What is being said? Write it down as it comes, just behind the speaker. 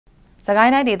ကို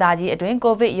င်းတိုင်းဒေသကြီးအတွင်း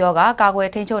ကိုဗစ်ရောဂါကာကွယ်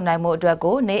ထိန်းချုပ်နိုင်မှုအတွက်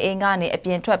ကိုနေအိမ်ကနေအပြ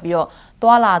င်ထွက်ပြီးတော့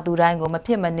သွာလာသူတိုင်းကိုမ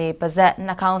ဖြစ်မနေပါဇက်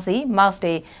နှာခေါင်းစီ mask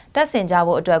တွေတပ်ဆင်ကြ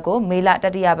ဖို့အတွက်ကိုမေလတ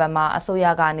တိယပတ်မှာအစိုးရ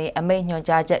ကနေအမိန့်ညွှန်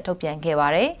ကြားချက်ထုတ်ပြန်ခဲ့ပါ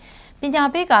တယ်။ပညာ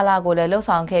ပေးကာလကိုလည်းလှုပ်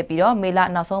ဆောင်ခဲ့ပြီးတော့မေလ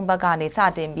နောက်ဆုံးပတ်ကနေစ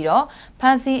တင်ပြီးတော့ဖ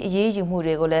မ်းဆီးအရေးယူမှု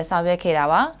တွေကိုလည်းဆောင်ရွက်ခဲ့တာ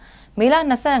ပါ။မေလ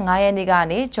25ရက်နေ့က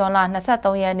နေဇွန်လ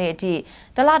23ရက်နေ့အထိ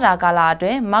တလတာကာလအတွ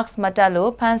င်း mask မတပ်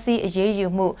လို့ဖမ်းဆီးအရေးယူ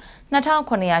မှု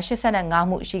2985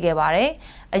မှုရှိခဲ့ပါတယ်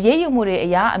။အရေးယူမှုတွေအ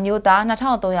ရအမျိုးသား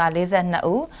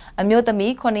2342ဦးအမျိုးသ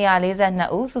မီး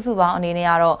942ဦးစုစုပေါင်းအနေနဲ့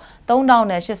ကတော့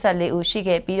3084ဦးရှိ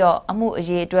ခဲ့ပြီးတော့အမှုအ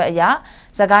ရေးအတွက်အရ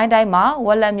စကိုင်းတိုင်းမှာဝ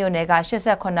က်လက်မြို့နယ်က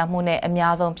88မှုနဲ့အ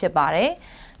များဆုံးဖြစ်ပါတယ်။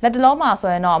လက်တလုံးမှာ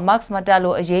ဆိုရင်တော့ mask မတက်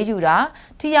လို့အရေးယူတာ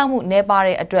ထိရောက်မှုနည်းပါး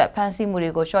တဲ့အတွက်ဖမ်းဆီးမှု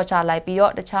တွေကိုလျှော့ချလိုက်ပြီး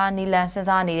တော့တခြားနည်းလမ်းစဉ်း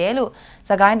စားနေတယ်လို့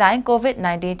စကိုင်းတိုင်း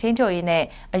COVID-19 ထိန်းချုပ်ရေးနဲ့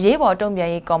အရေးပေါ်တုံ့ပြန်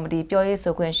ရေးကော်မတီပြောရေး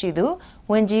ဆိုခွင့်ရှိသူ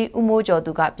ဝန်ကြီးဦးမိုးကျော်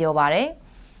သူကပြောပါတယ်။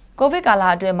ကိုဗစ်ကာလ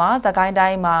အတွင်းမှာစကိုင်းတို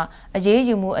င်းမှာအရေး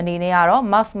ယူမှုအနေနဲ့ကတော့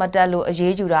mask မတက်လို့အ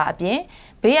ရေးယူတာအပြင်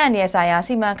ဘေးအန္တရာယ်ဆိုင်ရာ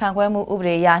စီမံခန့်ခွဲမှုဥပ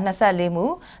ဒေအရ24မှု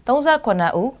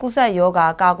38ဦးကုသရောဂါ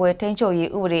ကာကွယ်ထိန်းချုပ်ရေး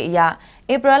ဥပဒေအရ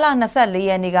ဧပြီလ24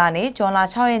ရက်နေ့ကနေဇွန်လ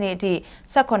6ရက်နေ့အထိ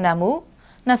18မှု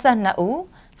22ဦး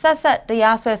ဆက်တ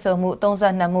ရားစွဲဆိုမှု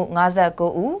32မှု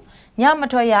59ဦးညမ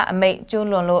ထွက်ရအမိန့်ကျူး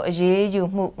လွန်လို့အရေးယူ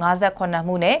မှု58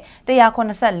မှုနဲ့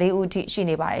184ဦးထိရှိ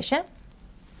နေပါတယ်ရှင်။